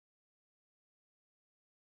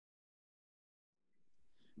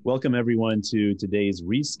Welcome everyone to today's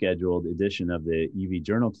rescheduled edition of the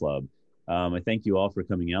EVJournalClub. I thank you all for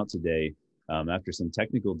coming out today. After some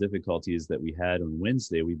technical difficulties that we had on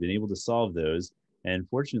Wednesday, we've been able to solve those and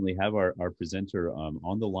fortunately have our presenter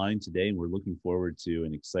on the line today, and we're looking forward to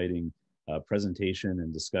an exciting presentation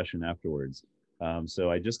and discussion afterwards. So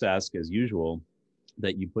I just ask, as usual,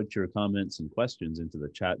 that you put your comments and questions into the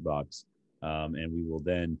chat box, and we will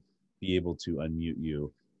then be able to unmute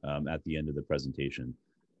you at the end of the presentation.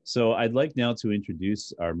 So I'd like now to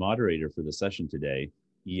introduce our moderator for the session today,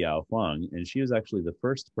 Yiyao Huang, and she was actually the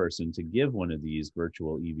first person to give one of these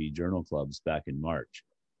virtual EVJournalClubs back in March.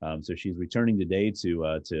 So she's returning today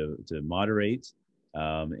to moderate.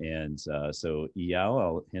 So Yiyao,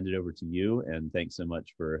 I'll hand it over to you, and thanks so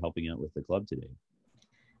much for helping out with the club today.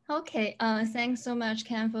 Okay, thanks so much,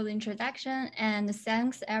 Ken, for the introduction, and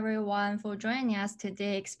thanks everyone for joining us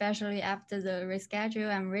today, especially after the reschedule.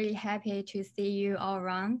 I'm really happy to see you all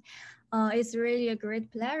around. It's really a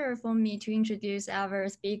great pleasure for me to introduce our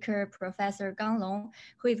speaker, Professor Gang Long,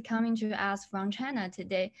 who is coming to us from China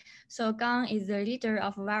today. So Gang is the leader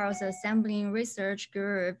of virus assembling research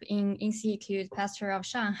group in Institut Pasteur of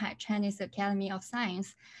Shanghai, Chinese Academy of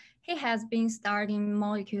Science. He has been studying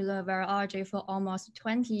molecular virology for almost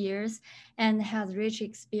 20 years and has rich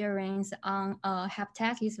experience on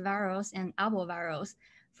hepatitis virus and arbovirus.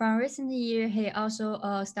 From recent years, he also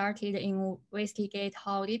started to investigate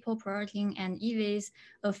how lipoprotein and EVs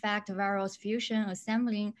affect virus fusion,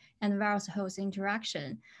 assembling, and virus host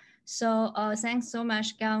interaction. So thanks so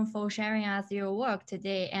much, Gang, for sharing us your work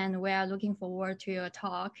today, and we are looking forward to your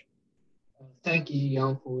talk. Thank you,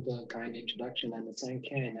 Yiyao, for the kind introduction, and thank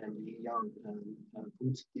Ken and Yiyao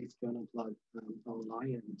put this journal club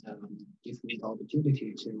online and give me the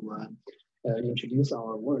opportunity to introduce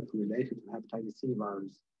our work related to hepatitis C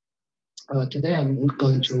virus. Today, I'm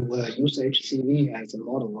going to use HCV as a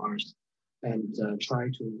model virus and try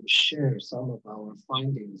to share some of our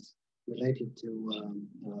findings related to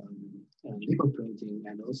lipoprotein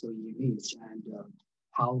and also EVs and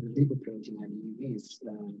how the lipoprotein and EVs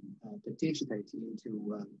participate into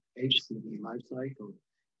HCV life cycle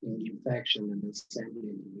in infection and assembly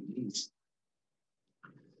and release.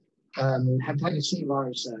 Hepatitis C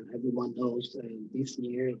virus, everyone knows this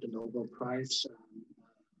year the Nobel Prize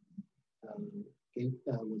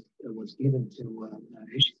was given to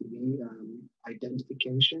HCV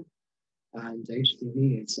identification. And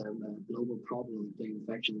HCV is a global problem. The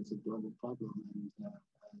infection is a global problem. And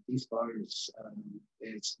this virus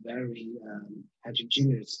is very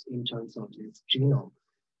heterogeneous in terms of its genome.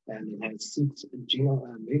 And it has 6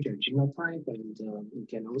 major genotypes, and it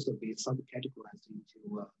can also be subcategorized into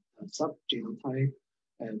a subgenotype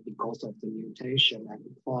because of the mutation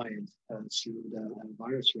amplified through the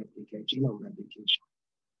virus genome replication.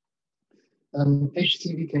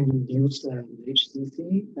 HCV can induce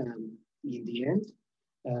HCC in the end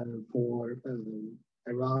for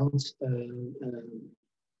around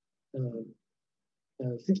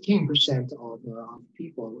 15% of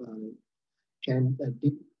people can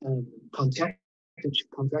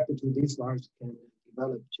contracted to this virus can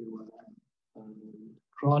develop to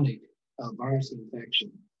chronic virus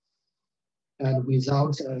infection. And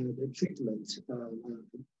without the treatment, a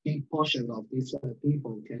big portion of these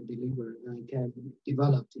people can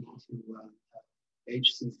develop into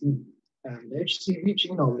HCC. And HCV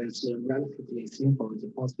genome is relatively simple. It's a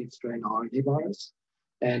positive strain RNA virus,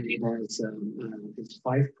 and it has its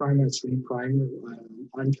 5' and 3'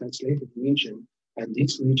 untranslated region. And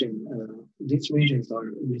these regions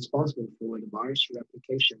are responsible for the virus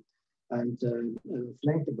replication. And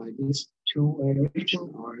flanked by these 2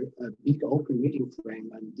 regions are a big open reading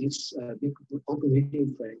frame, and this big open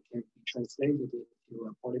reading frame can be translated into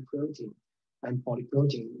a polyprotein. And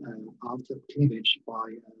polyprotein, after cleavage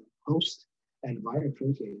by host and viral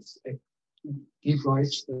proteins, will give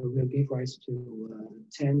rise to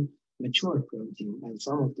 10 mature proteins, and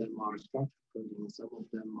some of them are structured proteins, some of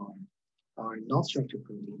them are non-structured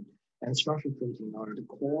proteins. And structured protein are the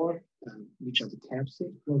core, which are the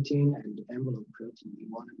capsid protein and the envelope protein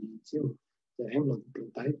E1 and E2. The envelope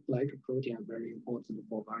glycoprotein are very important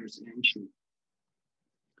for virus entry.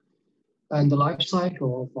 And the life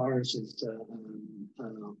cycle of virus is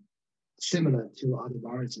similar to other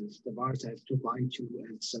viruses. The virus has to bind to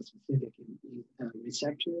a specific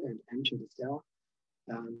receptor and enter the cell.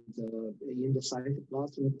 And in the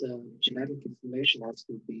cytoplasm, the genetic information has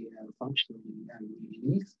to be functionally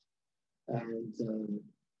released and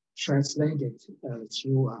translated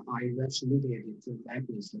through IRS-mediated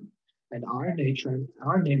mechanism. And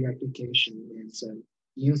RNA replication is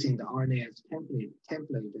using the RNA as template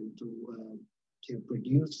and to to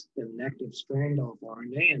produce the negative strand of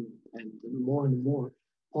RNA and more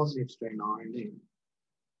positive strand RNA.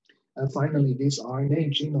 And finally, this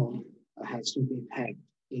RNA genome has to be packed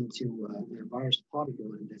into a virus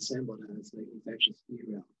particle and assembled as the infectious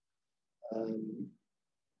virion.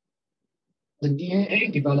 The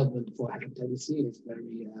DNA development for hepatitis C is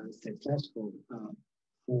very successful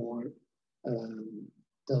for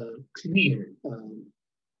the clear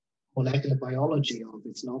molecular biology of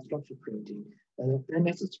its non-structured protein.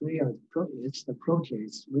 NS3 is the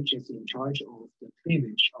protease which is in charge of the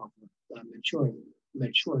cleavage of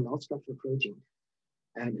mature non-structured protein.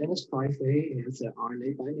 And NS5A is an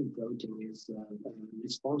RNA binding protein, is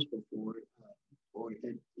responsible for or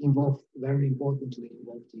very importantly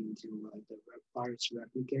involved into the virus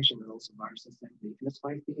replication and also virus assembly.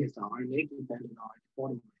 NS5B is the RNA-dependent RNA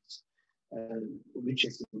polymerase, which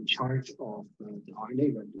is in charge of the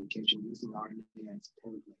RNA replication using RNA as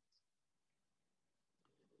template.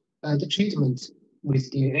 The treatment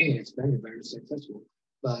with DNA is very, very successful,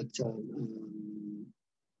 but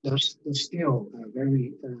there's still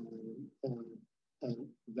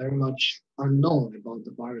very much unknown about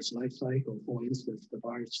the virus life cycle, for instance, the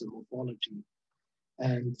virus morphology.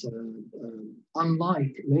 And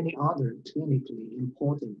unlike many other clinically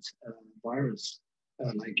important viruses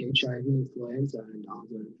like HIV, influenza, and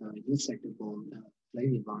other insect-borne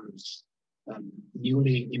flavivirus,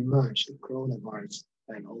 newly emerged coronavirus,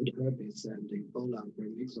 and old herpes, and Ebola,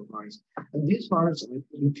 virus. And these viruses,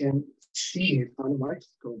 you can see it on a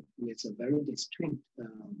microscope with a very distinct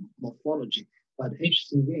morphology. But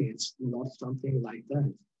HCV is not something like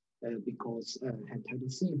that because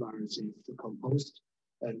hepatitis C virus is composed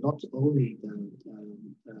not only the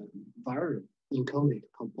viral encoded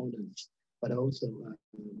components, but also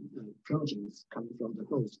proteins coming from the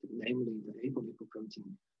host, namely the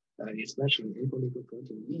apolipoprotein, especially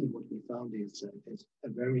apolipoprotein E. What we found is a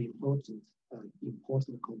very important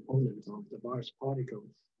component of the virus particle,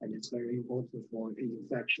 and it's very important for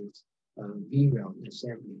infectious virion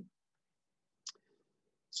assembly.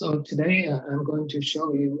 So today I'm going to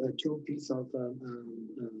show you two pieces of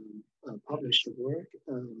published work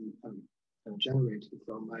generated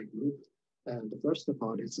from my group. The first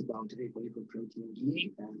part is about apolipoprotein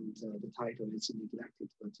E, and the title is Neglected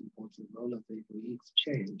but Important Role of ApoE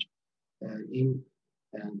Exchange in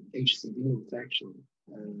HCV infection.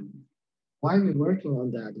 Why we're working on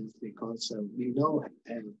that is because we know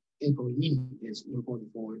ApoE is important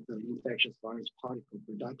for the infectious virus particle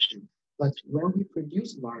production. But when we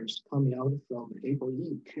produce virus coming out from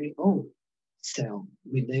ApoE-KO cell,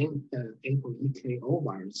 we name ApoE-KO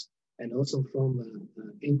virus, and also from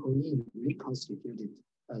ApoE reconstituted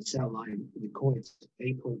cell line, we call it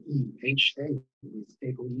ApoE-HA with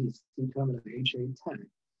ApoE C-terminal HA tag.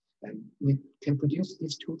 And we can produce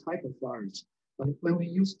these two types of virus. But when we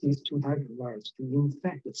use these two types of virus to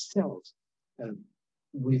infect the cells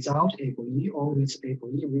without ApoE or with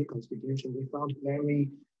ApoE reconstitution, we found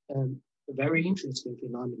very interesting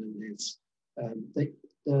phenomenon is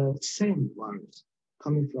the same virus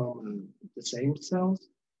coming from the same cells,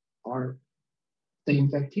 or the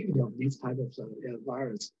infectivity of these type of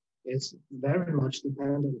virus is very much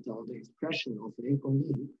dependent on the expression of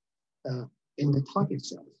ApoE in the target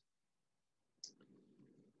cells.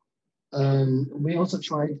 We also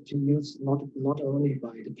tried to use not only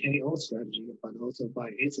by the KO strategy, but also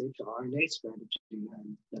by shRNA strategy.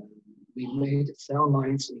 And we made cell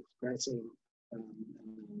lines expressing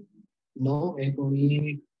no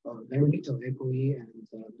ApoE, or very little ApoE, and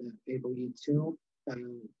the ApoE2,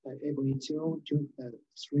 ApoE2, 2,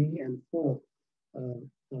 3, and 4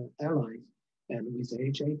 allies, and with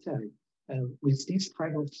HA tag. With these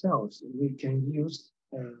type of cells, we can use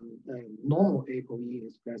normal ApoE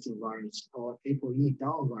expressing virus, or ApoE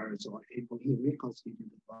down virus, or ApoE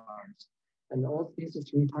reconstituted virus. And all these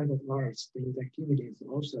three types of virus, the infectivity is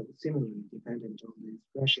also similarly dependent on the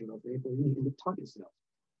expression of ApoE in the target cell.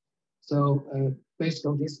 So based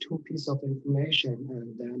on these two pieces of information,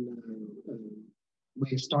 and then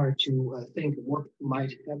we start to think what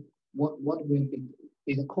will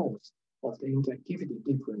be the cause of the infectivity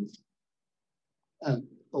difference.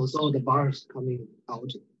 Also, the virus coming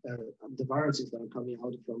out, the viruses are coming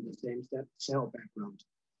out from the same cell background.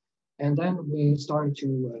 And then we started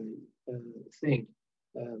to think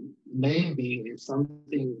maybe it's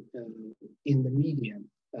something in the medium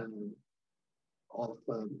of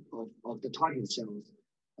the target cells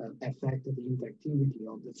affected the infectivity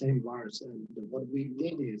of the same virus. And what we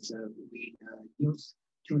did is we used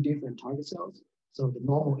two different target cells. So the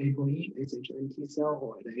normal ApoE, SHNT cell,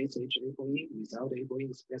 or the SH ApoE without ApoE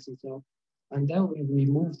expressing cell. And then we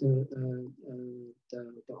removed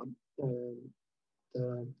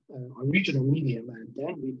original medium, and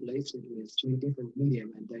then replace it with 3 different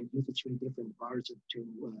medium, and then use the 3 different viruses to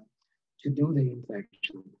do the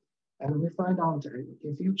infection. And we find out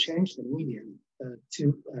if you change the medium to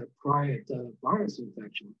prior the virus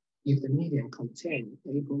infection, if the medium contains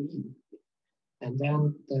ApoE, and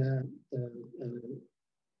then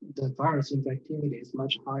the virus infectivity is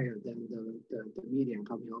much higher than the medium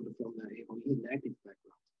coming out from the ApoE negative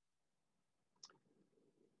background.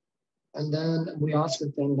 And then we ask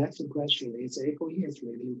the next question: is ApoE is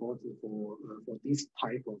really important for this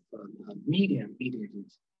type of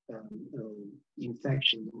medium-mediated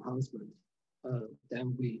infection enhancement?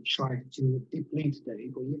 Then we try to deplete the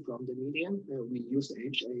ApoE from the medium. We use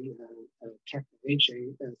HA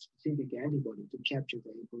specific antibody to capture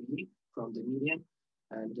the ApoE from the medium.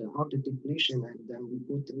 And after depletion, and then we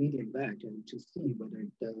put the medium back and to see whether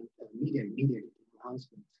the medium-mediated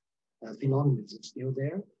enhancement phenomenon is still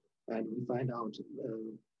there. And we find out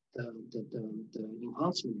the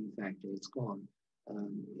enhancement effect is gone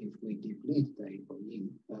if we deplete the ApoE,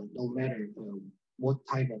 no matter what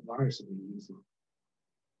type of virus we're using.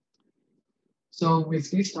 So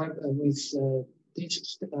with this type, at this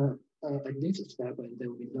step, and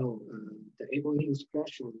then we know the ApoE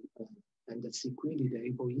expression and the secreted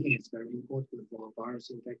ApoE is very important for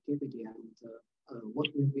virus infectivity, and what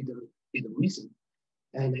will be the reason.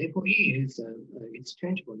 And ApoE is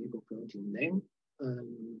exchangeable lipoprotein. Then,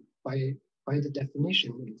 by the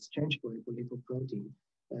definition, exchangeable lipoprotein,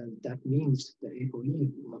 that means the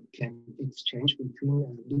ApoE can exchange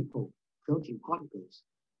between lipoprotein particles.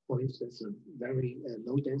 For instance, a very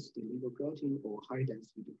low density lipoprotein or high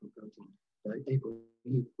density lipoprotein. The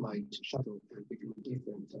ApoE might shuttle between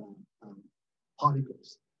different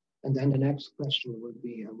particles. And then the next question would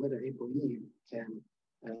be whether ApoE can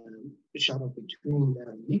shuttle between the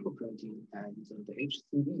lipoprotein and the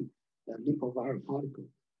HCV, the lipoviral particle.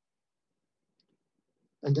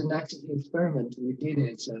 And the next experiment we did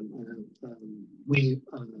is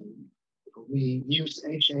we used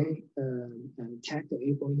HA and tag the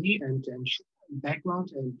ApoE and then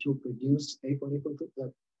background and to produce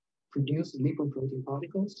produce lipoprotein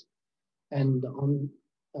particles. And on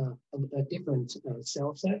a different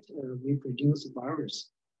cell set, we produce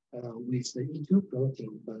virus with the E2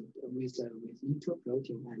 protein, but with E2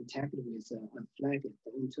 protein and tagged with a flag at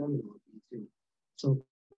the N-terminal of E2. So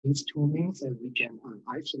these two means that we can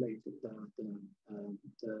isolate the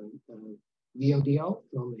VLDL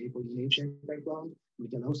from the ApoE background. We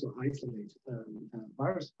can also isolate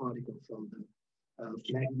virus particle from the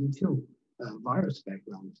flag E2 virus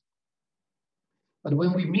background. But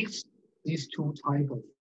when we mix these two types of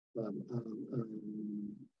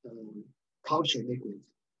culture liquids,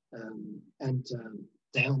 and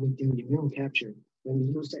then we do immune capture. When we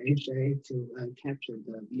use the HA to capture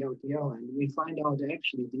the VLDL, and we find out that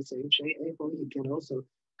actually this HA ApoE can also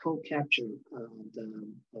co-capture the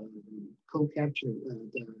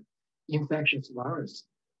infectious virus,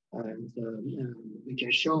 and we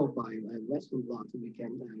can show by Western blot we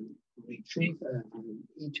can retrieve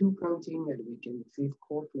E2 protein, and we can retrieve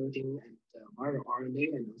core protein and viral RNA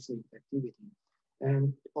and also infectivity.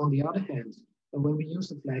 And on the other hand, when we use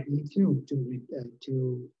the flag E2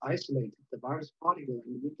 to isolate the virus particle,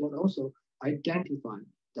 and we can also identify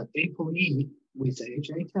the ApoE with the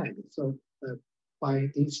HA tag. So by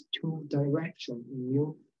these two direction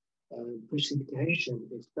immune precipitation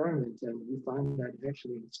experiment, and we find that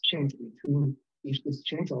actually exchange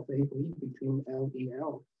of ApoE between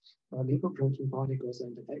LDL lipoprotein particles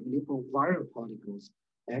and the lipoviral particles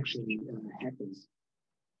actually happens.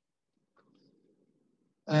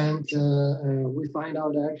 And we find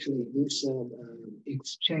out actually this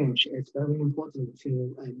exchange is very important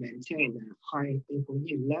to maintain a high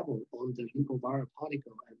ApoE level on the lipoviral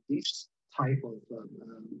particle. And this type of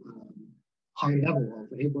high level of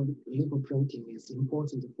lipoprotein is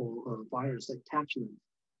important for virus attachment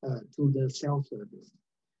to the cell surface.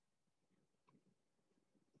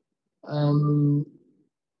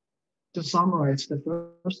 To summarize the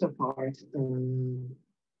first part,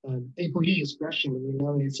 ApoE expression, we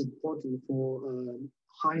know is important for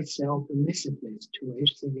high cell permissiveness to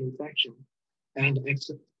HCV infection, and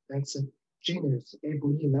exogenous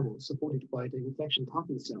ApoE level supported by the infection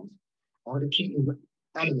target cells are the key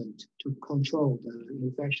element to control the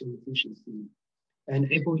infection efficiency. And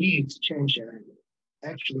ApoE exchange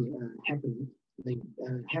actually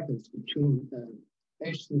happens between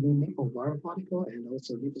HCV lipoviral particle and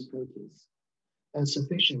also lipoproteins. And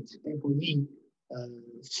sufficient ApoE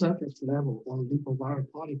surface level on lipoviral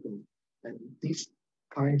particle, and this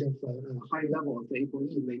kind of high level of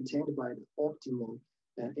ApoE maintained by the optimal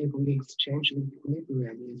ApoE exchange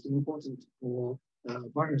equilibrium is important for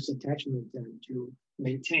virus attachment and to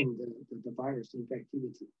maintain the virus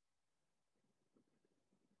infectivity.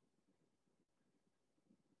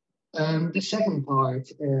 The second part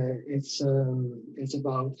is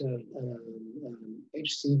about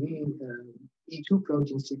HCV E2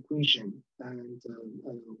 protein secretion, and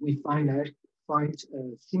we find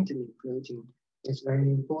synteny protein is very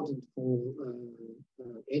important for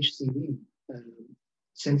HCV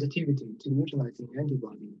sensitivity to neutralizing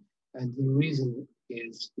antibody, and the reason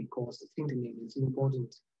is because synteny is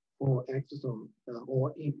important for exosome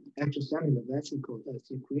or extracellular vesicle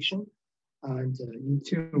secretion. And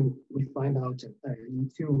E2, we find out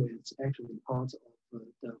E2 is actually part of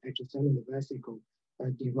the extracellular vesicle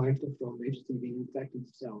derived from HCV infected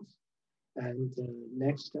cells. And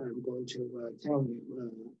next, I'm going to tell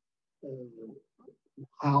you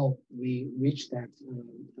how we reach that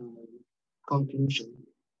conclusion.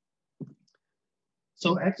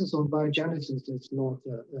 So exosome biogenesis is not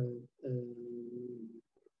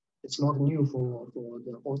it's not new for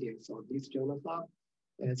the audience of this journal club.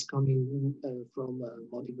 It's coming from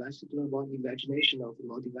multivesicular body, imagination of the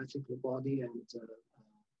multivesicular body, and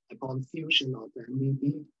upon fusion of the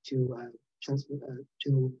MEB to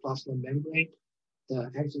plasma membrane,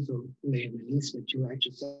 the exosome may release the two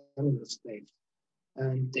extracellular space.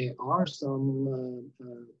 And there are some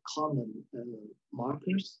common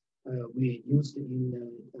markers we used in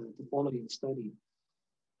the following study.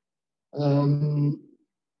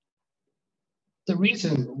 The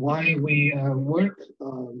reason why we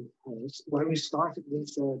why we started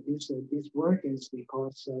this work is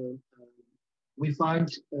because we find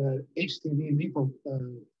HCV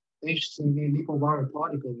lipoviral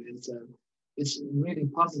particle is really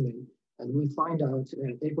puzzling, and we find out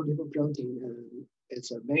apolipoprotein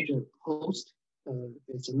is a major host.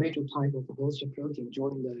 It's a major type of host protein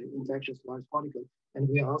joining the infectious virus particle, and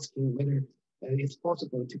we are asking whether it's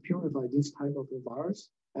possible to purify this type of virus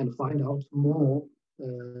and find out more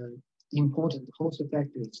important host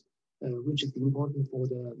factors, which is important for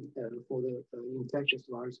the infectious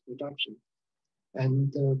virus production.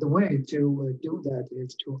 And the way to do that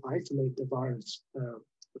is to isolate the virus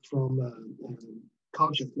from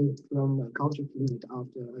culture fluid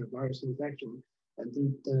after a virus infection. And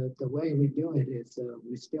the way we do it is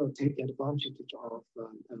we still take advantage of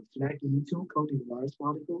flag E2 coated virus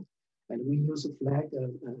particles, and we use a flag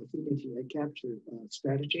affinity capture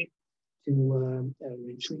strategy to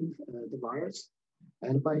retrieve the virus.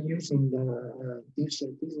 And by using this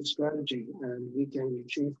strategy, we can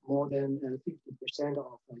retrieve more than 50%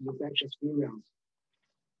 of infectious virions.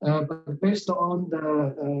 But based on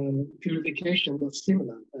the purification, the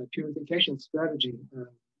similar purification strategy,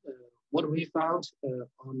 what we found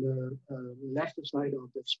on the left side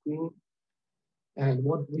of the screen, and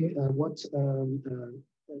what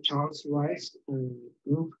Charles Rice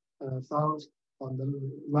group found on the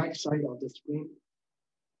right side of the screen.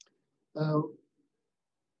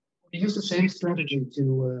 We use the same strategy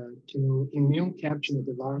to immune capture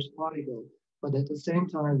the virus particle, but at the same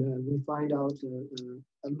time we find out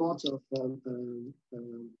a lot of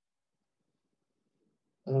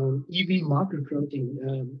EV marker protein.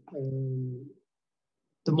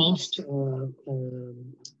 The most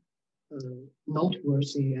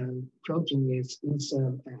noteworthy protein is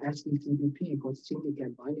SDCBP, called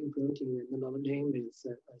syndicat binding protein, and another name is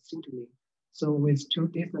synteny. So with two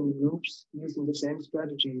different groups using the same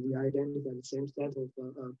strategy, we identify the same set of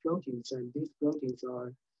proteins, and these proteins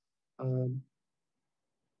are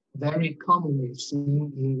very commonly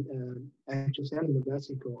seen in extracellular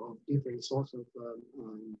vesicle of different sorts of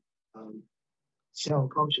cell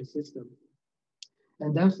culture system.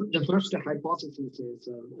 And then the first hypothesis is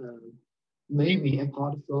maybe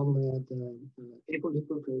apart from the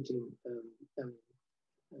apolipoprotein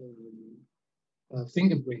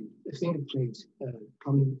fingerprint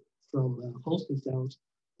coming from host cells,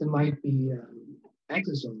 there might be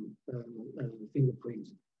exosome fingerprint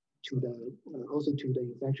to the also to the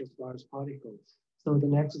infectious virus particles. So the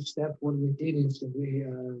next step, what we did is we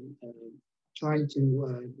tried to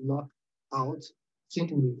knock out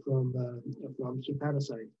synteny from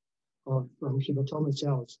hepatocyte or from hepatoma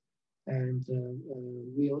cells, and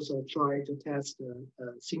we also tried to test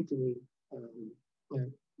synteny.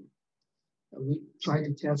 We try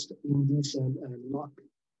to test in this knock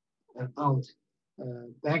out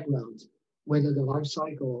background whether the life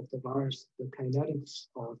cycle of the virus, the kinetics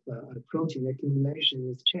of protein accumulation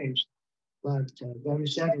is changed. But very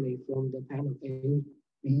sadly, from the panel A,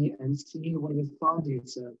 B, and C, what we found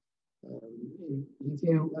is if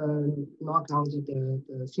you knock out the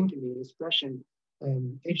synteny expression,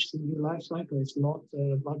 HCV life cycle is not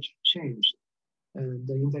much changed.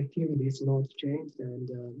 The infectivity is not changed, and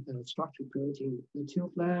structural protein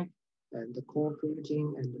E2 flag and the core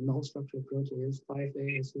protein and the non-structural protein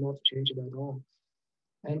S5A is not changed at all.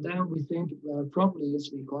 And then we think probably it's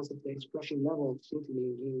because of the expression level of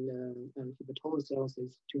signaling in hepatocyte cells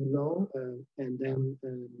is too low, and then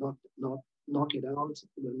knock it out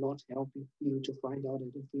will not help you to find out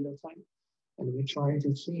the phenotype. And we try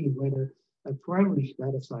to see whether a primary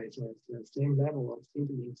hepatocyte has the same level of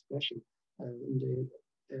signaling expression.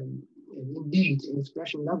 Indeed, the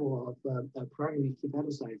expression level of primary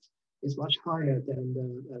hepatocytes is much higher than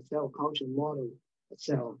the cell culture model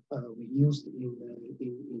cell we used in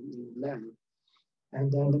lab. And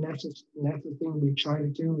then the next thing we try to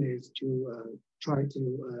do is to try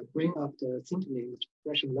to bring up the signaling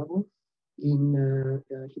expression level in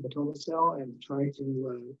hepatocyte cell and try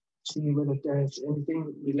to see whether there's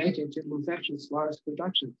anything related to infectious virus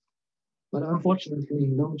production. But unfortunately,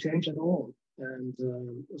 no change at all. And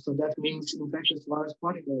so that means infectious virus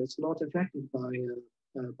particle is not affected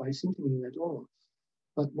by signaling at all.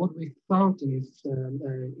 But what we found is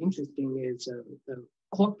interesting is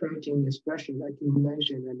core protein expression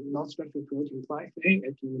accumulation and non-structural protein 5A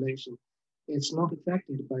accumulation. It's not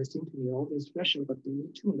affected by signaling of expression, but the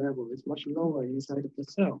E2 level is much lower inside of the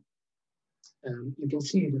cell. You can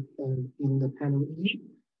see it in the panel E,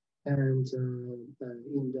 and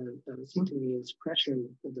in the signaling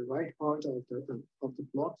expression at the right part of the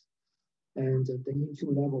plot. And the E2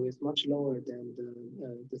 level is much lower than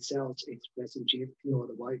the cells expressing GFP or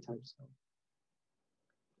the wild type cell.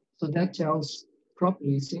 So that tells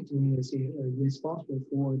probably signaling is responsible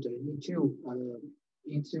for the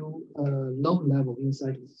E2 low level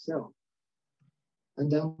inside the cell. And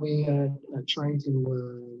then we are trying to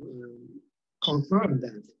confirm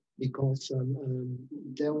that, because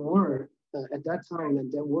there were at that time, and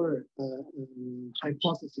there were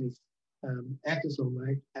hypotheses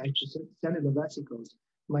extracellular vesicles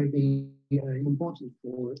might be important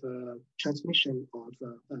for transmission of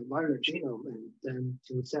viral genome, and then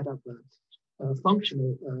to set up a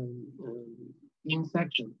functional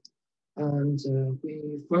infection. And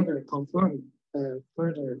we further confirmed,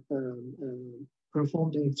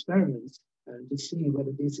 performed the experiments to see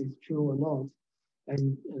whether this is true or not.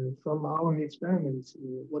 And from our experiments,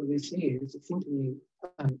 what we see is simply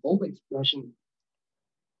an overexpression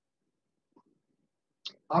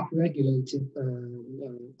upregulated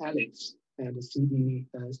ALEX and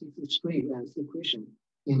CD63 secretion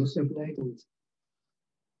in the circulatant.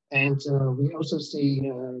 And we also see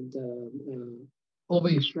the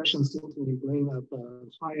overexpression simply bring up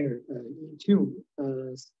higher E2,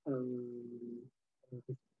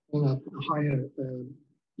 bring up higher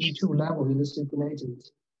E2 level in the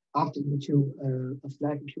circulatant after E2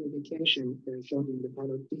 flag purification shown in the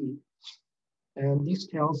panel D. And this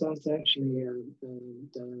tells us actually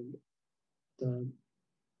the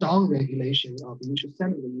downregulation of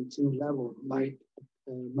intracellular E2 level might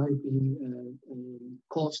be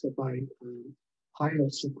caused by higher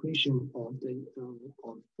secretion of the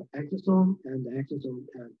exosome, and the exosome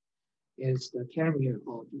is the carrier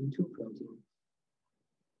of E2 protein.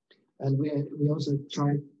 And we also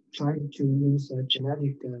tried to use a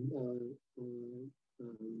genetic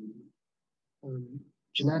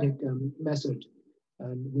method,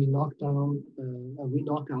 and we knock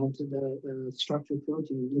out the structural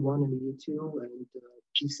protein E1 and E2 and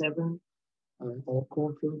P7 or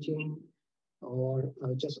core protein, or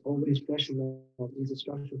just overexpression of these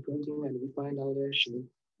structural protein, and we find out actually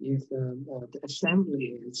if the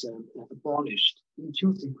assembly is abolished,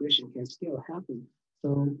 E2 secretion can still happen. So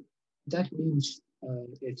that means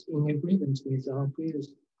it's in agreement with our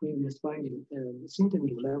previous finding.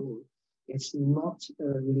 Signaling level, it's not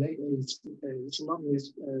related.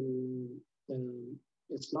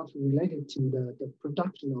 It's not related to the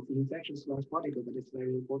production of the infectious virus particle, but it's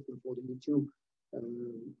very important for the E2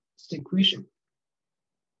 secretion.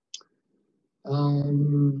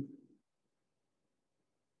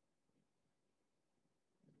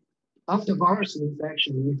 After virus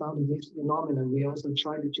infection, we found this phenomenon. We also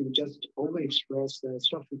tried to just overexpress the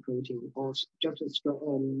structural protein, or just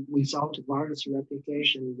without virus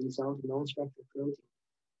replication, without non-structural protein.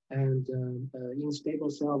 And in stable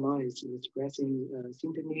cell lines, expressing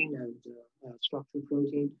signaling and structural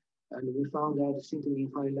protein. And we found that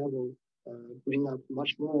signaling high level bring up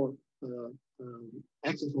much more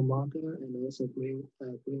exosome marker, and also bring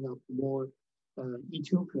up more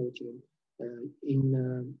E2 protein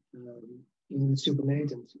in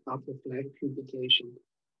supernatant after flag purification.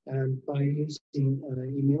 And by using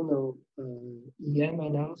immuno EM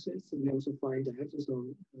analysis, we also find the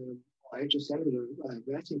exosome extracellular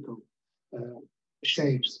vesicle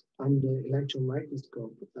shapes under electron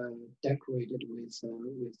microscope decorated with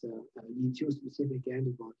E2 specific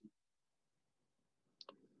antibody.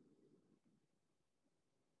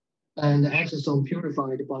 And the exosome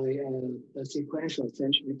purified by sequential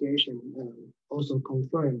centrifugation also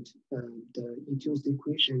confirmed the E2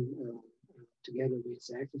 secretion together with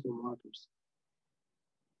exosome markers.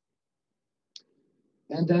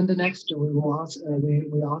 And then the next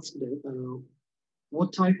we asked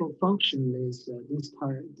what type of function is this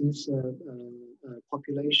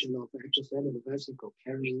population of extracellular vesicle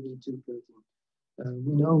carrying E2 protein?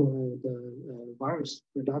 We know the virus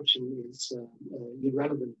production is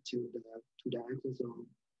irrelevant to the exosome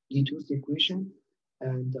E2 secretion,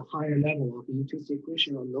 and the higher level of E2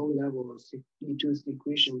 secretion or low level of E2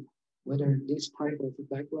 secretion, whether this type of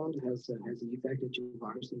background has an effect to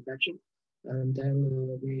virus infection. And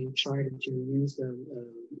then we tried to use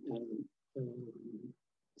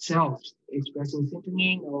cells expressing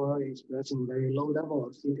syntenine or expressing very low level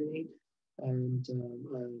of syntenine, and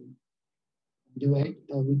we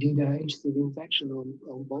did an HCV infection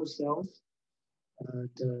on both cells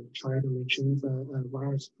to try to retrieve a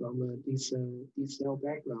virus from this cell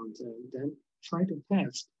background, and then try to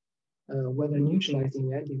test whether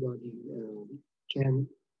neutralizing antibody can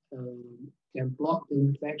block the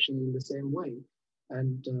infection in the same way.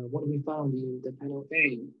 And what we found in the panel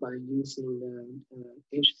A by using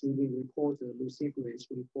HCV reporter, luciferase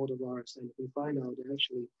reporter virus, and we find out that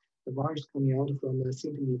actually the virus coming out from a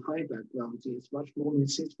syntenine high background is much more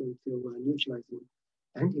resistant to neutralizing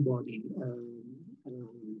antibody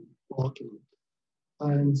blocking.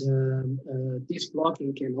 And this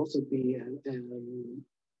blocking can also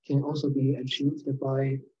be achieved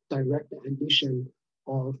by direct addition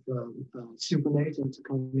of supernatant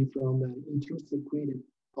coming from E2 secreted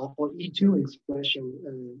or E2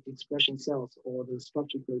 expression cells or the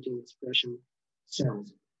structured protein expression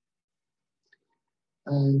cells.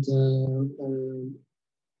 And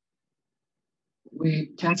we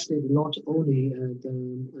tested not only the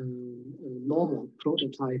normal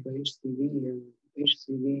prototype HCV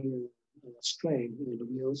strain, and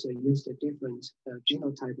we also used a different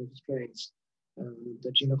genotype of strains,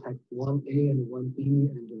 the genotype 1A and 1B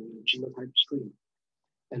and genotype 3.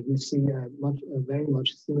 And we see very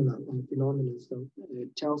much similar phenomena. So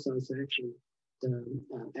it tells us actually the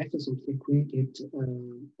exosome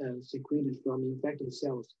secreted from infected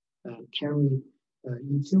cells carry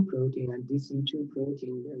E2 protein, and this E2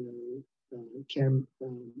 protein can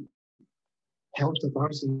help the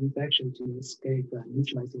virus infection to escape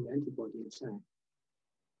neutralizing antibody attack.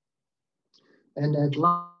 And at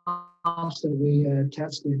last, we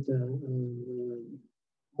tested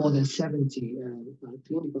more than 70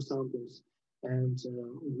 clinical samples, and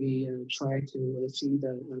we tried to see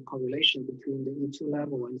the correlation between the E2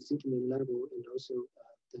 level and syntenine level, and also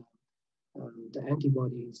the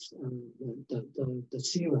antibodies, the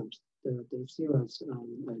serums, the serums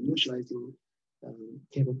neutralizing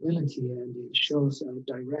capability, and it shows a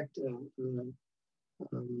direct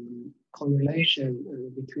correlation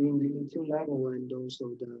between the E2 level and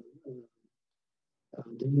also the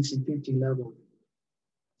EC50 level.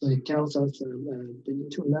 So it tells us the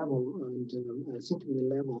E2 level and syntenine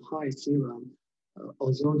level high serum,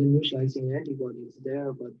 although the neutralizing antibody is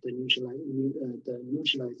there, but the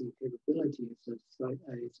neutralizing capability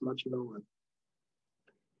is much lower.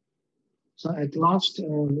 So at last,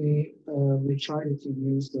 we tried to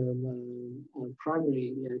use the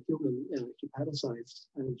primary human hepatocytes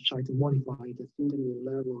and try to modify the syntenine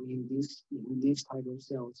level in these type of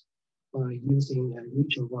cells by using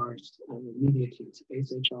retrovirus mediated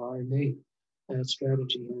shRNA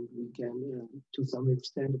strategy, and we can, to some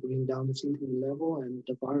extent, bring down the syntenine level, and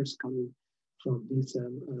the virus coming from this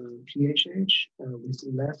PHH with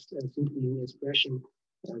less syntenine expression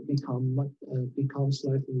become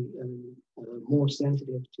slightly more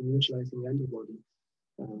sensitive to neutralizing antibody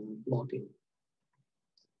blocking.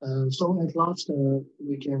 So at last,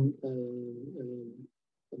 we can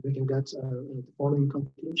get the following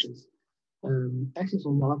conclusions.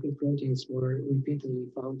 Exosome marking proteins were repeatedly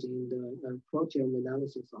found in the proteome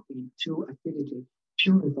analysis of E2 affinity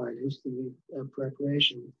purified HCV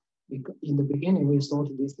preparation. In the beginning, we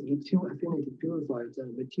thought this E2 affinity purified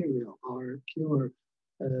material are pure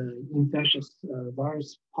infectious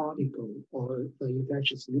virus particle or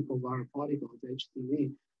infectious lipoviral particle of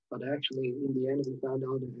HCV, but actually in the end we found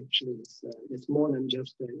out that actually it's more than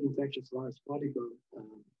just an infectious virus particle.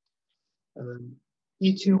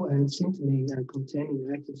 E2 and syntenine containing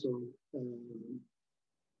exosome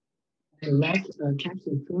they lack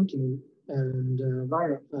capsid protein and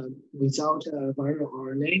without viral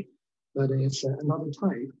RNA, but it's another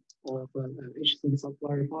type of HCV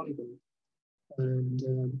subfluoride particle. And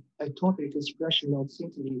ectopic expression of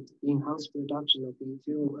synteny enhanced production of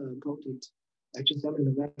E2-coated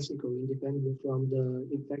extracellular vesicle independently from the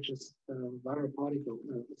infectious viral particle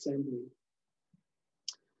assembly.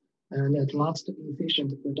 And at last,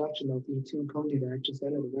 efficient production of E2-coated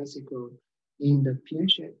extracellular vesicle in the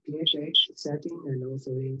PHH setting and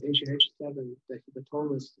also in HH7, the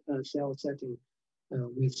hepatomas cell setting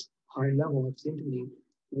with high level of synteny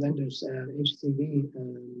renders HCV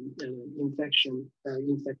infection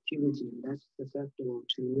infectivity less susceptible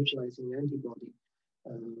to neutralizing antibody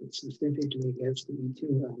specifically against the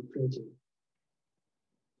E2 protein.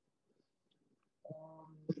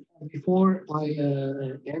 Before I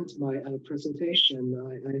end my presentation,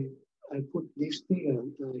 I put this figure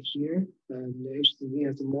here, HCV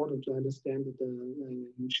as a model to understand the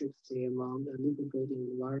intricacy among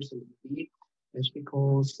lipoprotein virus and B. It's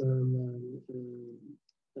because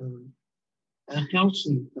a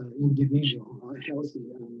healthy individual, a healthy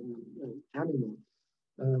animal,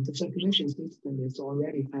 the circulation system is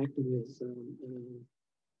already packed with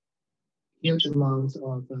huge amounts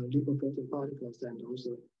of lipoprotein particles and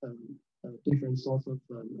also different sorts of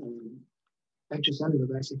extracellular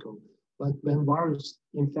vesicle. But when virus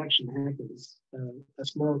infection happens, a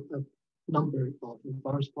small number of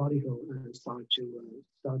virus particles start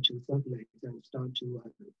to circulate and start to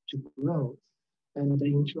grow, and the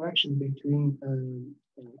interaction between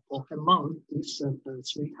or among these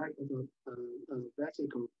three types of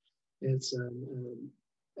vesicle is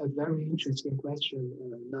a very interesting question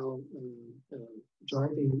now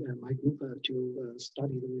driving my group to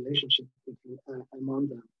study the relationship between, among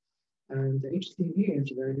them. And HCV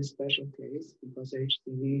is a very special case because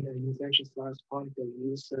HCV infectious virus particle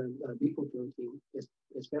use lipoprotein,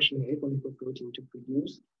 especially apolipoprotein, to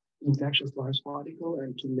produce infectious virus particle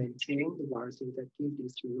and to maintain the virus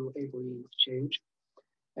infectivity through ApoE exchange.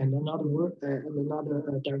 And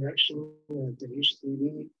another direction, the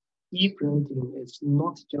HCV E protein is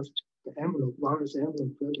not just the envelope, virus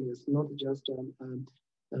envelope protein is not just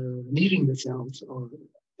leaving the cells or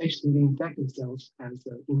HCV infected cells as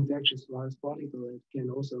infectious virus particle. It can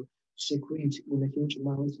also secrete in a huge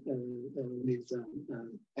amount with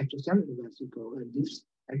extracellular vesicle, and this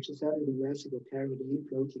extracellular vesicle carried E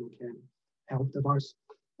protein can help the virus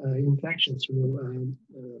infection through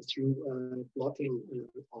blocking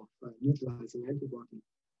of neutralizing antibody.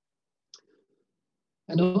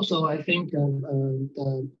 And also, I think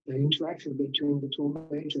the interaction between the two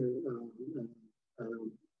major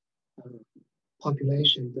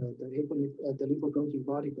population, the lipoprotein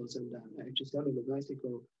particles and the extracellular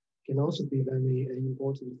vesicle, can also be very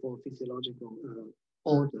important for physiological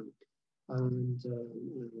order. And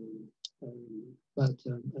but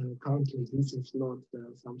currently, this is not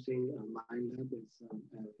something my lab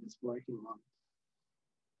is working on.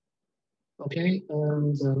 Okay,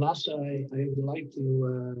 and last, I would like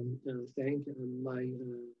to thank my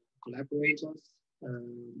collaborators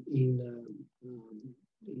in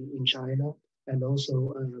China, and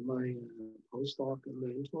also my postdoc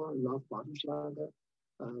mentor, Ralph Bartenschlager,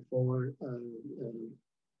 for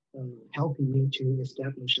helping me to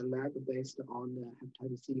establish a lab based on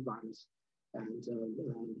hepatitis C virus. And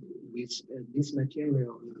with this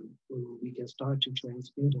material, we can start to train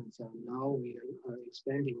students. And now we are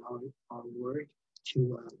expanding our work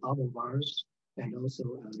to other virus and also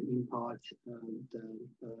in part the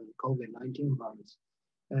COVID-19 virus.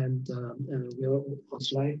 And we would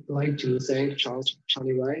also like to thank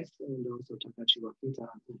Charlie Rice and also Takashi Wakita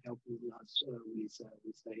for helping us with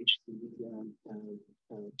the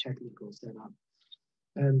HCV technical setup.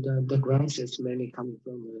 And the grants is mainly coming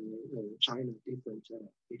from China, different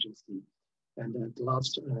agency. And at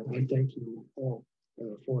last, I thank you all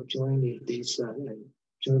for joining this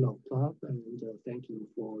journal club, and thank you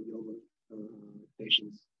for your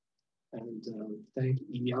patience. And thank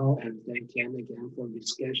Yiyao and thank Ken again for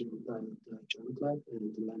rescheduling the journal club,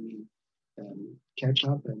 and let me catch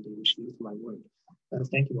up and introduce my work.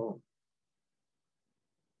 Thank you all.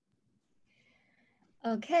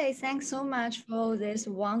 Okay, thanks so much for this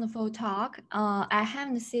wonderful talk. I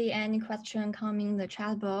haven't seen any question coming in the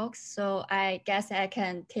chat box, so I guess I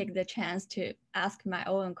can take the chance to ask my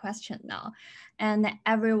own question now. And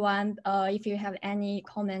everyone, if you have any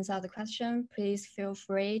comments or the question, please feel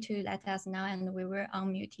free to let us know and we will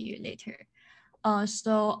unmute you later.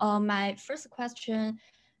 So my first question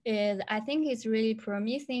I think it's really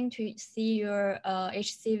promising to see your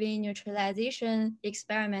HCV neutralization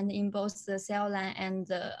experiment in both the cell line and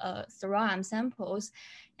the surround samples.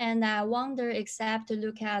 And I wonder, except to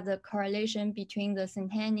look at the correlation between the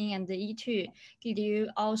syntannin and the E2, did you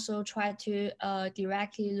also try to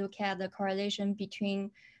directly look at the correlation between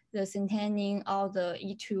the syntannin or the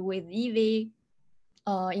E2 with EV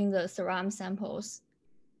in the surround samples?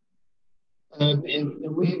 Measured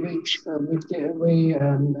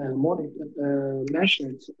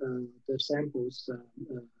the samples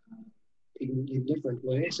in different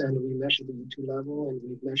ways, and we measured the E2 level, and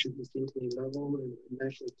we measured the syntannin level, and we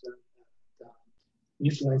measured the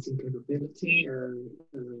neutralizing capability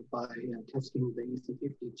by testing the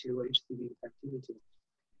EC50 to HCV activity.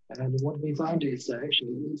 And what we found is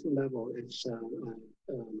actually E2 level is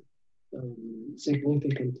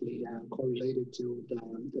significantly correlated to the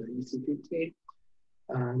EC50.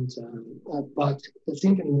 And but the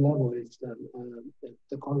syntannin level is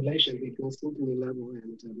the correlation between syntannin level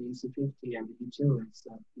and the EC50 and the E2 is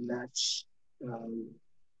less,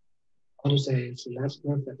 how to say, it's less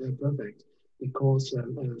perfect because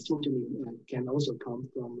syntannin can also come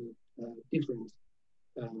from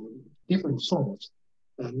different source,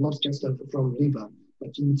 not just from liver,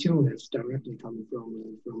 but E2 is directly coming from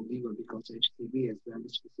liver because HCV is very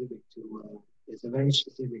specific to it's a very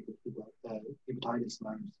specific hepatitis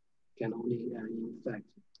virus, can only infect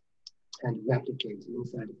and replicate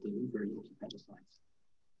inside of the liver in hepatocytes.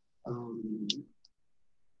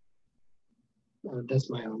 That's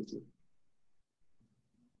my answer.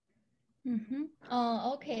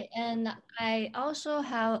 Okay, and I also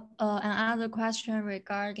have another question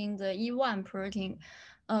regarding the E1 protein,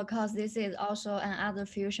 because this is also another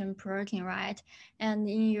fusion protein, right? And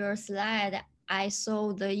in your slide, I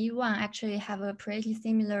saw the E1 actually have a pretty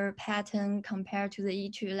similar pattern compared to the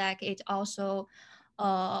E2, like it also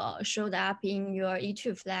showed up in your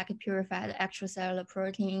E2 flag purified extracellular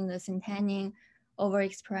protein in the syntannin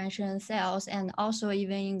overexpression cells, and also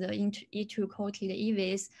even in the E2 coated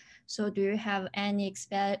EVs. So do you have any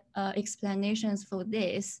explanations for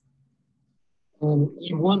this?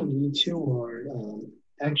 E1 and E2 are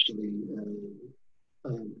actually,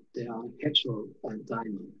 they are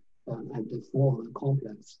heterodimer and they form a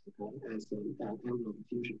complex as an envelope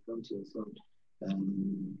fusion protein. So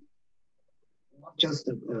not just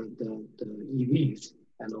the EVs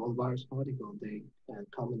and all virus particles, they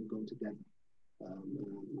come and go together.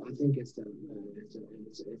 I think it's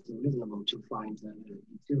reasonable to find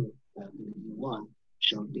E2 and E1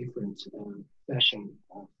 show different fashion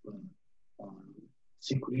of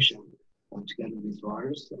secretion together with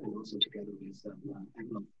virus and also together with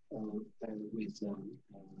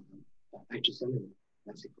extracellular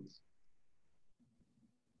vesicles.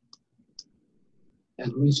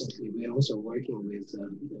 And recently, we're also working with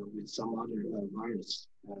some other virus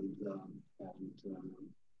and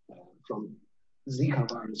from Zika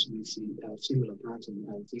virus, we see a similar pattern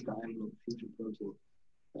as Zika envelope fusion protein.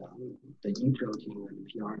 The E protein and the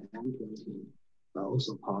PRM protein are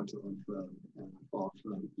also part of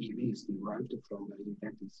EVs derived from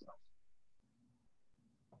infected cells.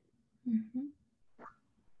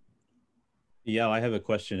 Yeah, I have a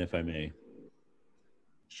question, if I may.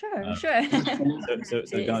 Sure.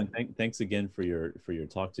 So Don, thanks again for your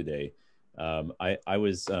talk today. I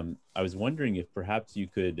was wondering if perhaps you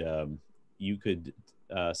could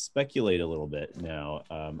speculate a little bit now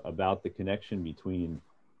about the connection between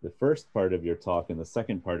the first part of your talk and the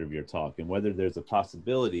second part of your talk, and whether there's a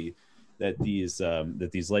possibility that these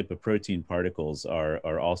lipoprotein particles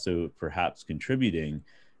are also perhaps contributing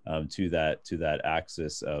to that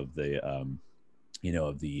axis of the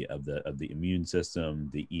of the immune system,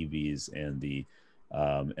 the EVs, and the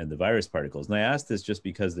virus particles. And I ask this just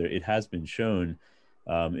because it has been shown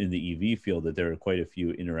in the EV field that there are quite a few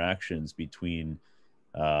interactions between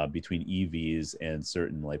EVs and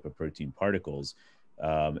certain lipoprotein particles.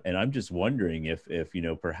 And I'm just wondering if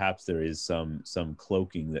perhaps there is some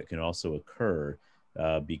cloaking that can also occur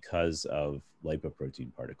because of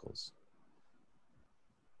lipoprotein particles.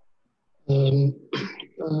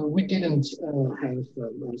 We didn't have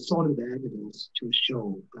solid evidence to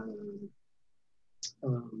show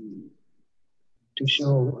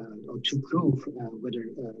or to prove whether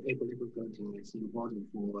apolipoprotein is important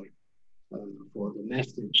for the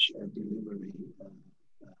message delivery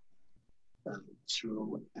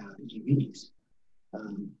through EVs.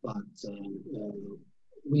 But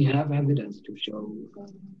we have evidence to show,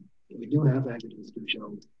 we do have evidence to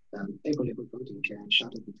show apolipoprotein can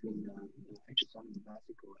shuttle between extracellular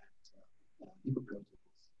vesicle and lipoproteins.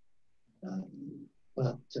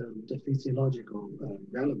 but the physiological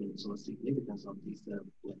relevance or significance of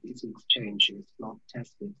this exchange is not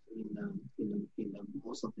tested in the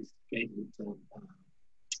more sophisticated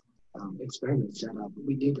experiment setup.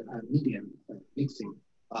 We did a medium mixing.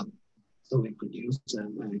 So we produced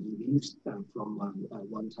EVs from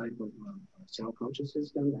one type of cell culture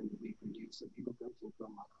system, and we produced a lipoprotein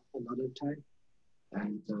from another type.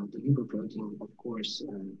 And the lipoprotein, of course,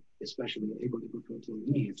 especially apolipoprotein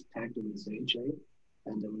E, is tagged with HA,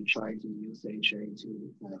 and then we try to use HA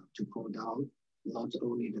to pull down not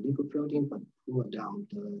only the lipoprotein but pull down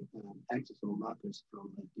the exosome markers from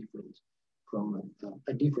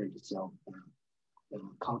a different cell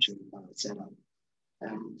culture setup.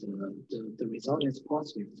 And the result is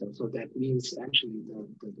positive. So that means actually the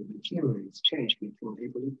material exchange between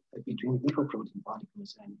lipoprotein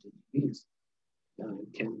particles and EVs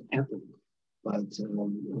can happen. But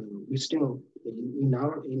we still, in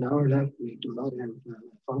our lab, we do not have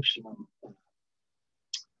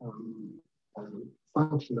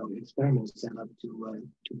functional experiments set up to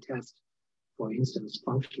test, for instance,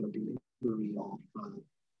 functional delivery of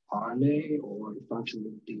RNA or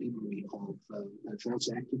functional delivery of a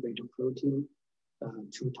transactivated protein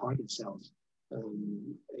to target cells.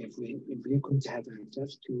 If we could have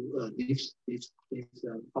access to this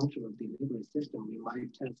functional delivery system, we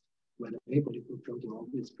might test whether apolipoprotein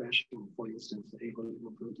overexpression, for instance,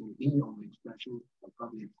 apolipoprotein B overexpression,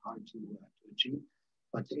 probably hard to achieve,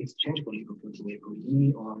 but exchangeable lipoprotein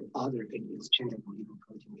ApoE or other exchangeable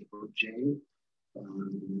lipoprotein ApoJ,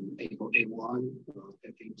 ApoA1,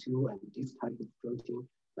 ApoA2, and this type of protein,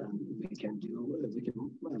 we can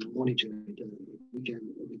monitor it, we can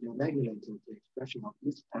regulate the expression of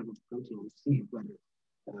this type of protein and see whether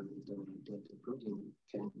the protein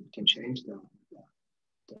can change the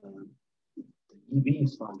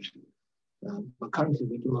EV's function. But currently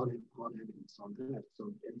we do not have a lot of evidence on that.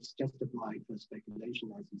 So it's just my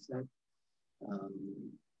speculation, as you said.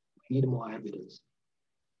 We need more evidence.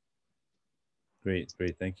 Great,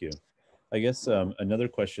 thank you. I guess another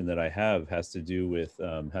question that I have has to do with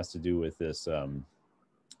this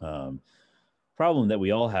problem that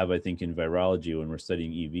we all have, I think, in virology when we're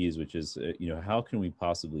studying EVs, which is, how can we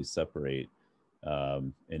possibly separate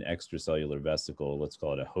an extracellular vesicle, let's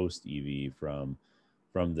call it a host EV, from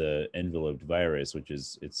the enveloped virus, which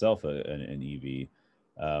is itself an EV.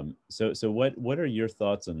 So what are your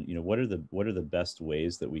thoughts on, what are the best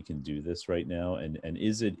ways that we can do this right now? And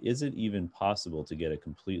is it even possible to get a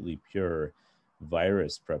completely pure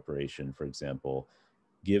virus preparation, for example,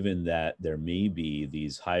 given that there may be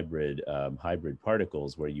these hybrid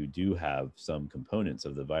particles where you do have some components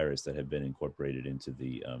of the virus that have been incorporated into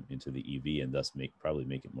the EV and thus probably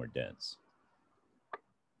make it more dense?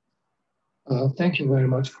 Thank you very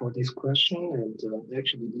much for this question. And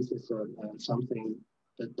actually, this is something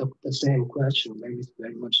the same question, maybe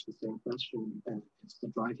very much the same question, and it's the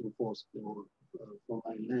driving force for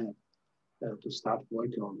my lab to start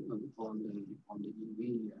working on the EV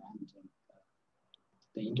and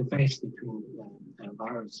the interface between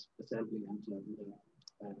virus assembly and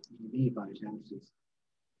EV biogenesis.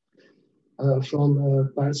 From a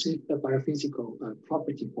biophysical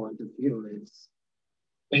property point of view, it's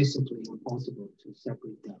basically impossible to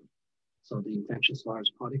separate them. So the infectious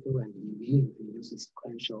virus particle and EV, if you use a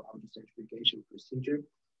sequential autocentrifugation procedure,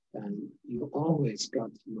 and you always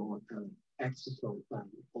got your exosome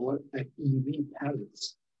or EV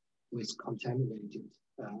pellets with contaminated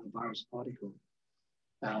virus particle.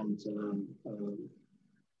 And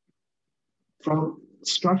from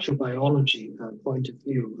structural biology point of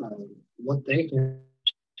view, what they can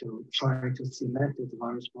to try to select the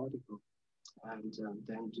virus particle and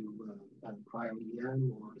then do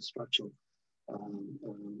cryo-EM or structural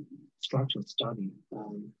study.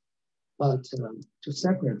 But to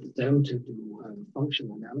separate them to do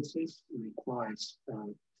functional analysis requires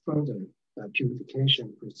further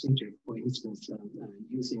purification procedure, for instance,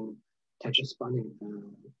 using tetrasponic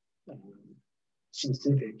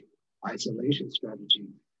specific isolation strategy.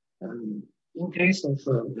 In case of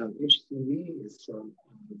HCV,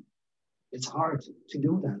 it's hard to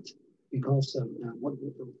do that because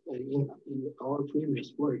in our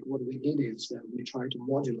previous work, what we did is we tried to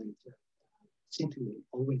modulate synteny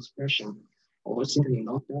overexpression or synteny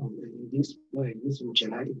knockdown. And in this way, using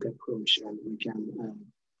genetic approach, and we can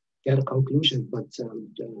get a conclusion. But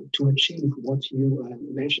to achieve what you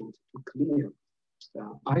mentioned, to clear,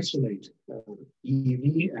 isolate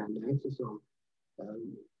EV and exosome,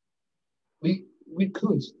 we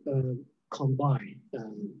could combine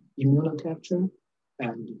immunocapture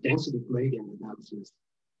and density gradient analysis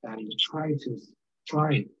and try to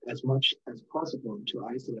try as much as possible to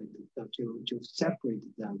isolate, to separate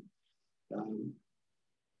them.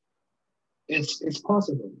 It's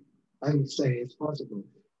possible. I would say it's possible.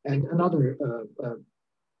 And another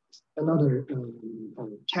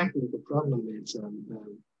technical problem is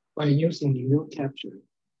by using immune capture,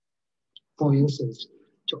 for instance,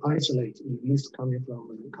 to isolate EVs come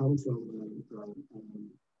from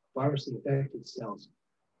virus-infected cells.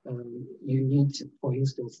 You need, for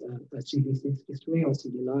instance, a CD63 or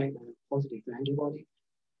CD9 positive antibody,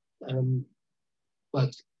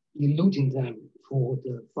 but eluting them for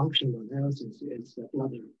the functional analysis is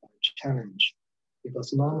another challenge,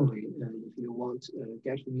 because normally, if you want to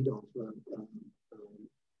get rid of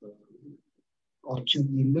or to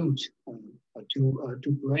elute,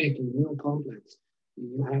 to break immune complex,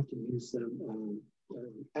 you have to use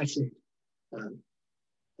acid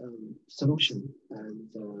solution, and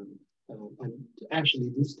actually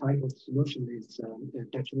this type of solution is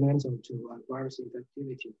detrimental to virus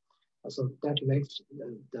infectivity. So that makes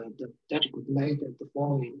that could make the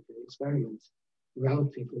following experiments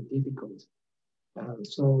relatively difficult.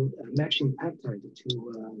 So matching peptide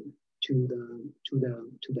to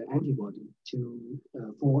the antibody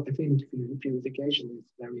for affinity purification is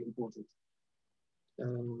very important.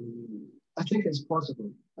 I think it's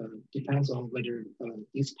possible. Depends on whether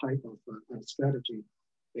this type of strategy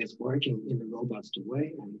is working in a robust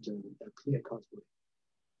way and a clear-cut way.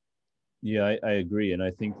 Yeah, I agree, and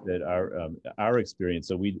I think that our experience.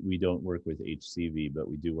 So we don't work with HCV, but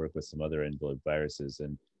we do work with some other envelope viruses,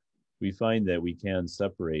 and we find that we can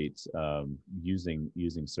separate using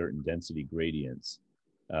certain density gradients.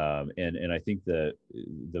 And I think the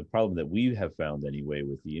problem that we have found anyway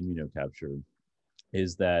with the immunocapture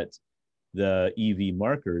is that the EV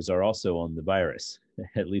markers are also on the virus,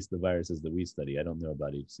 at least the viruses that we study. I don't know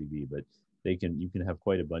about HCV, but you can have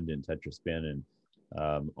quite abundant tetraspanin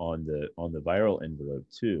on the viral envelope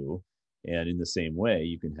too. And in the same way,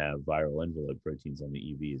 you can have viral envelope proteins on the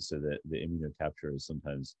EVs, so that the immunocapture is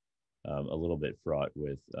sometimes a little bit fraught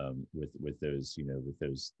with those, with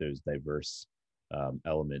those diverse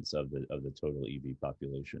elements of the total EV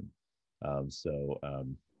population.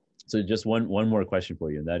 So just one more question for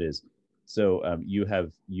you, and that is, so you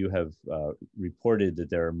have reported that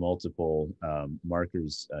there are multiple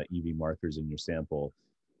markers, EV markers in your sample,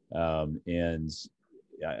 and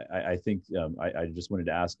I think I just wanted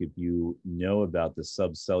to ask if you know about the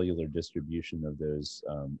subcellular distribution of those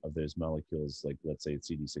molecules, like let's say it's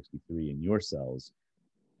CD63 in your cells,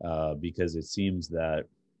 because it seems that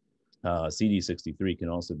CD63 can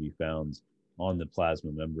also be found on the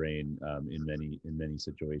plasma membrane in many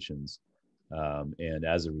situations, and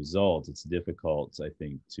as a result, it's difficult, I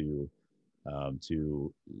think, to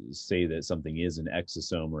say that something is an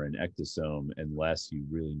exosome or an ectosome unless you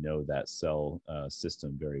really know that cell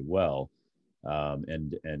system very well.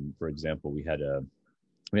 And for example, we had a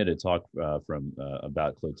talk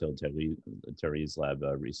about Clotilde Terry's lab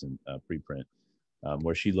recent preprint,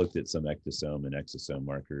 where she looked at some ectosome and exosome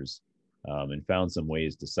markers and found some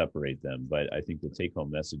ways to separate them. But I think the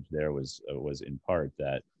take-home message there was in part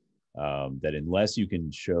that that unless you can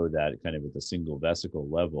show that kind of at the single vesicle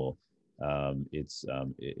level, it's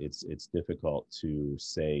difficult to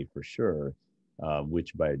say for sure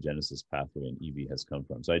which biogenesis pathway an EV has come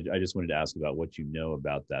from. So I just wanted to ask about what you know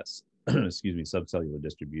about that, excuse me, subcellular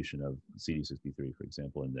distribution of CD63, for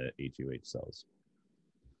example, in the HUH cells.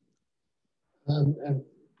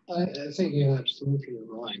 I think you're absolutely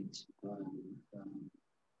right.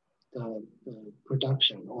 The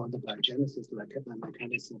production or the biogenesis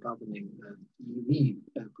mechanism governing EV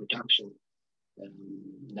production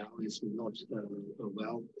now is not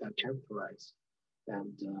well characterized,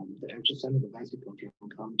 and the extracellular vesicle can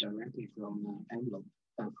come directly from envelope,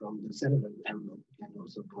 from the cellular envelope, and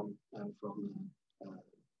also come from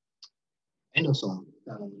endosome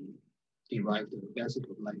derived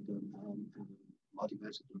vesicle, like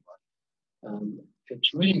multivesicle body. It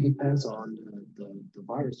really depends on the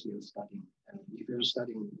virus you're studying. If you're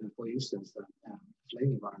studying, for instance,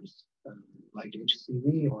 flavivirus, like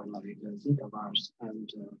HCV or like Zika virus, and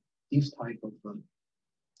these type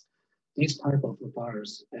of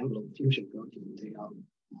virus envelope fusion protein, they are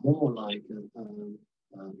more like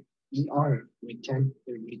ER retention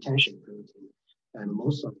protein, and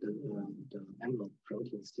most of the envelope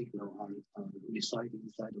protein signal are residing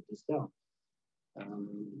inside of the cell.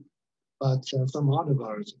 But some other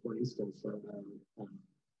viruses, for instance,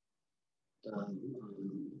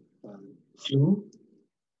 flu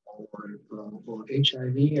or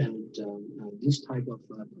HIV, and this type of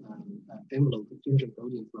envelope fusion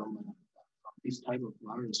protein from this type of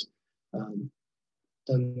virus,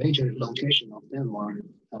 the major location of them are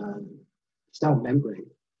cell membrane.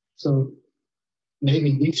 So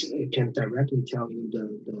maybe this can directly tell you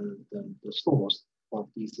the source of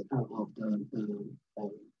these of the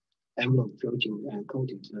envelope protein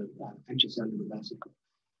coated extracellular vesicle.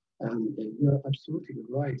 You're absolutely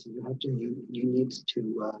right. You need to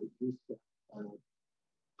use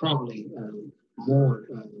probably more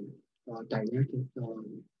direct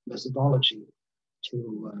methodology to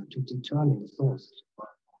determine the source of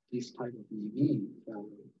this type of EV.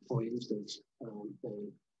 For instance,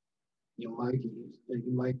 you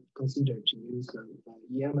might consider to use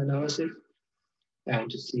EM analysis and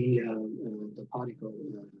to see the particle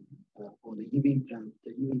or the EV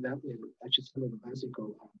extracellular vesicle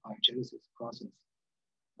biogenesis process.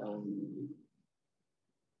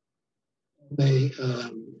 They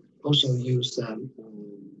also use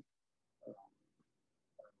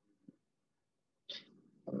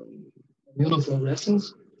immunofluorescence,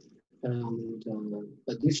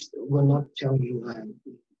 but this will not tell you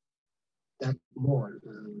that more.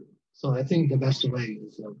 So I think the best way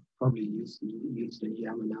is probably use the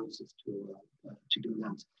EM analysis to do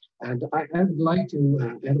that. And I would like to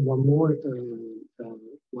add one more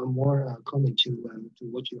comment to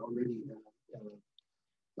what you already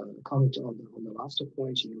commented on the last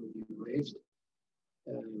point you raised.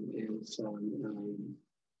 Is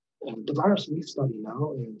the virus we study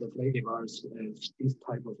now, the flavivirus, this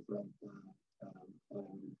type of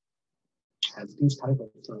has this type of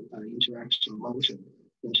interaction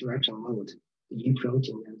mode. The E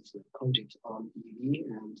protein is coated on EV,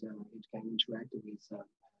 and it can interact with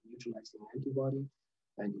neutralizing antibody,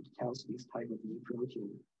 and it tells this type of E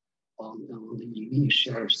protein on the EV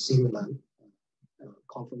shares similar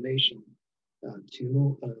conformation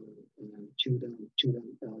to the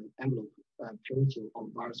envelope protein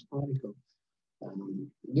on virus particle.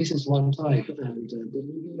 This is one type, and the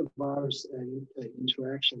EV virus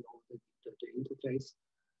interaction or the interface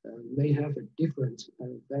may have a different,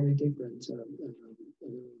 very different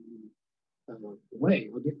way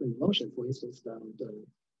or different motion. For instance, the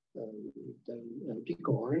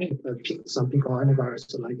pico RNA, some pico RNA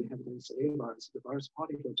virus, like the hepatitis A virus, the virus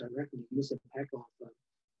particle directly use a pack of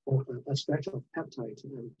or a spectrum of peptides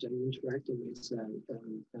and interacting with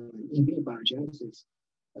EV biogenesis,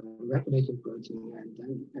 regulating protein, and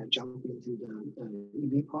then jump into the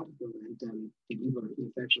EV particle and then deliver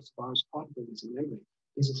infectious virus particle with a membrane.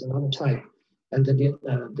 This is another type. And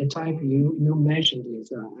the type you mentioned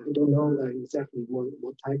is, I don't know exactly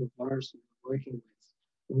what type of virus you're working with.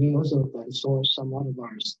 We also saw some other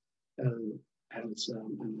virus has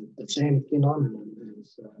the same phenomenon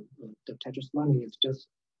as the tetraspline is just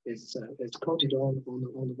it's coated on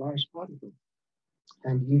the virus particle,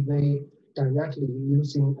 and you may directly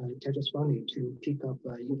using tetraspline to pick up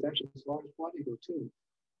infectious virus particle too.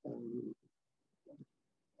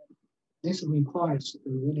 This requires a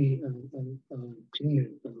really clear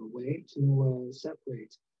way to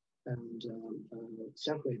separate them and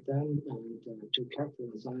to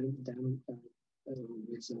characterize them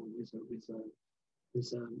with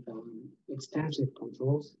extensive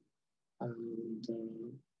controls, and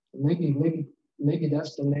maybe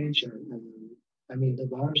that's the nature. I mean, the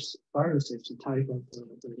virus is a type of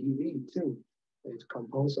the EV too. It's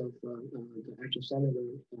composed of the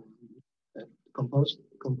extracellular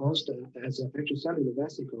composed as an extracellular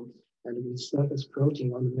vesicle, and with surface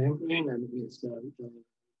protein on the membrane, and with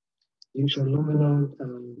intraluminal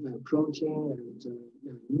protein and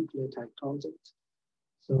nucleotide contact.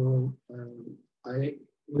 So I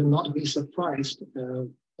will not be surprised,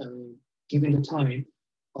 given the time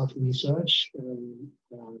of research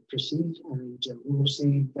proceed, and we will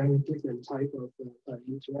see very different type of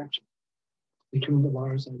interaction between the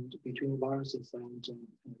virus and between viruses and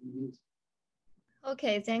EVs.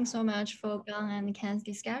 Okay, thanks so much for Gang and Ken's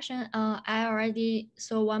discussion. I already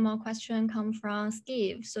saw one more question come from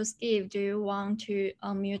Steve. So Steve, do you want to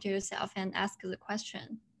unmute yourself and ask the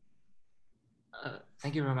question?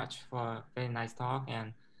 Thank you very much for a very nice talk.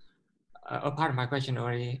 And a part of my question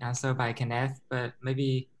already answered by Kenneth, but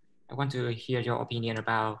maybe I want to hear your opinion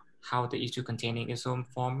about how the issue containing exosome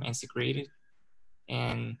form and secreted.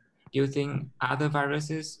 And do you think other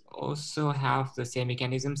viruses also have the same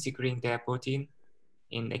mechanism secreting their protein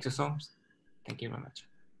in exosomes? Thank you very much.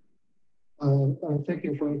 Thank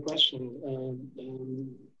you for your question.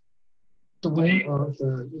 The way of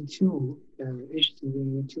E2,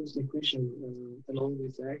 HCV2 secretion along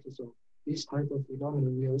with the exosome, this type of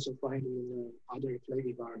phenomenon we also find in other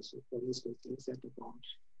flaviviruses, for instance,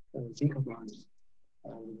 Zika virus.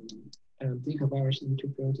 And Zika virus E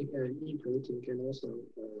protein can also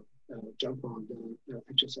jump on the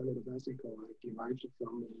extracellular vesicle derived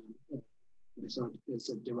from it's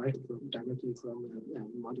derived directly from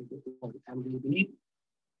multiple MVB,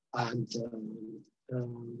 and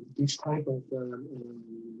this type of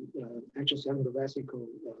extracellular vesicle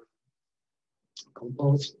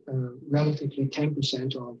compose relatively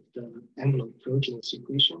 10% of the envelope protein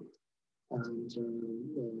secretion, and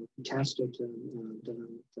tested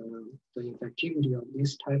the infectivity of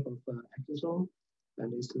this type of exosome,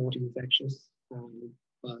 and it's not infectious,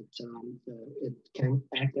 but it can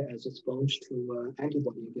act as a sponge to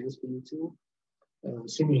antibody against B2,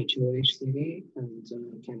 similar to HCV, and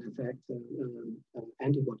can affect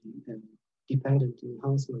antibody dependent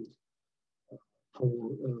enhancement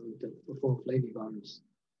for flavivirus.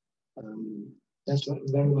 That's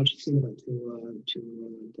very much similar to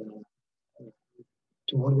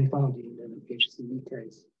what we found in the HCV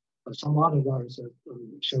case. But some other viruses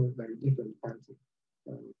show very different patterns.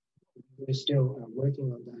 We're still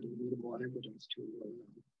working on that. We need more evidence to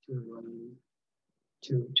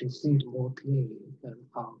see it more clearly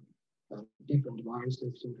how different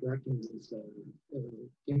viruses interacting with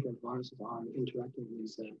different viruses are interacting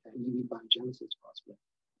with EV biogenesis pathway.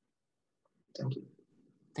 Thank you.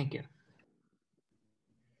 Thank you.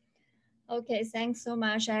 Okay, thanks so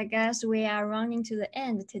much. I guess we are running to the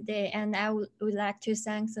end today, and I would like to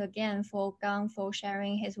thanks again for Gang for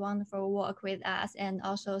sharing his wonderful work with us, and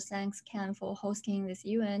also thanks Ken for hosting this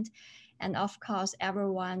event, and of course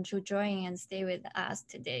everyone to join and stay with us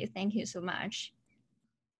today. Thank you so much.